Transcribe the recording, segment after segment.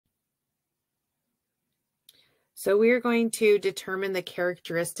So we are going to determine the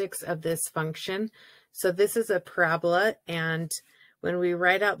characteristics of this function. So this is a parabola, and when we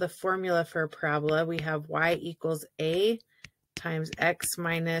write out the formula for a parabola, we have y equals a times x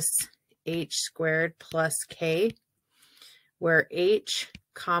minus h squared plus k, where h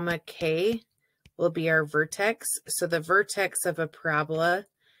comma k will be our vertex. So the vertex of a parabola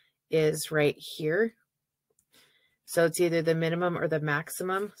is right here. So it's either the minimum or the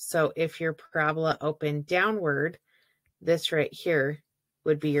maximum. So if your parabola opened downward, this right here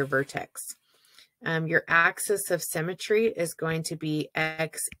would be your vertex. Your axis of symmetry is going to be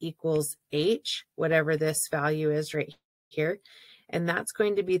x equals h, whatever this value is right here. And that's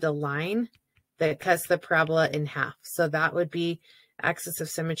going to be the line that cuts the parabola in half. So that would be axis of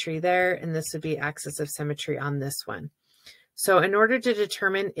symmetry there, and this would be axis of symmetry on this one. So in order to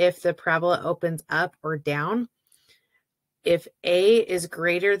determine if the parabola opens up or down, if a is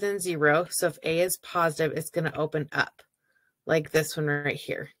greater than 0, so if a is positive, it's going to open up, like this one right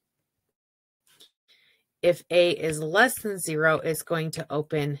here. If a is less than 0, it's going to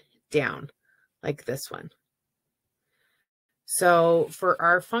open down, like this one. So for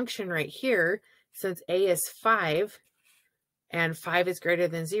our function right here, since a is 5, and 5 is greater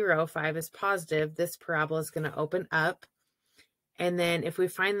than 0, 5 is positive, this parabola is going to open up. And then if we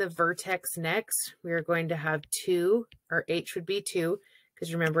find the vertex next, we are going to have 2, or h would be 2,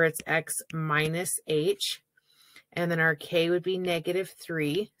 because remember it's x minus h. And then our k would be negative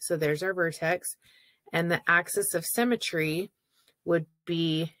 3, so there's our vertex. And the axis of symmetry would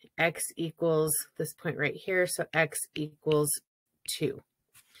be x equals this point right here, so x equals 2.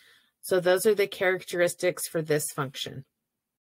 So those are the characteristics for this function.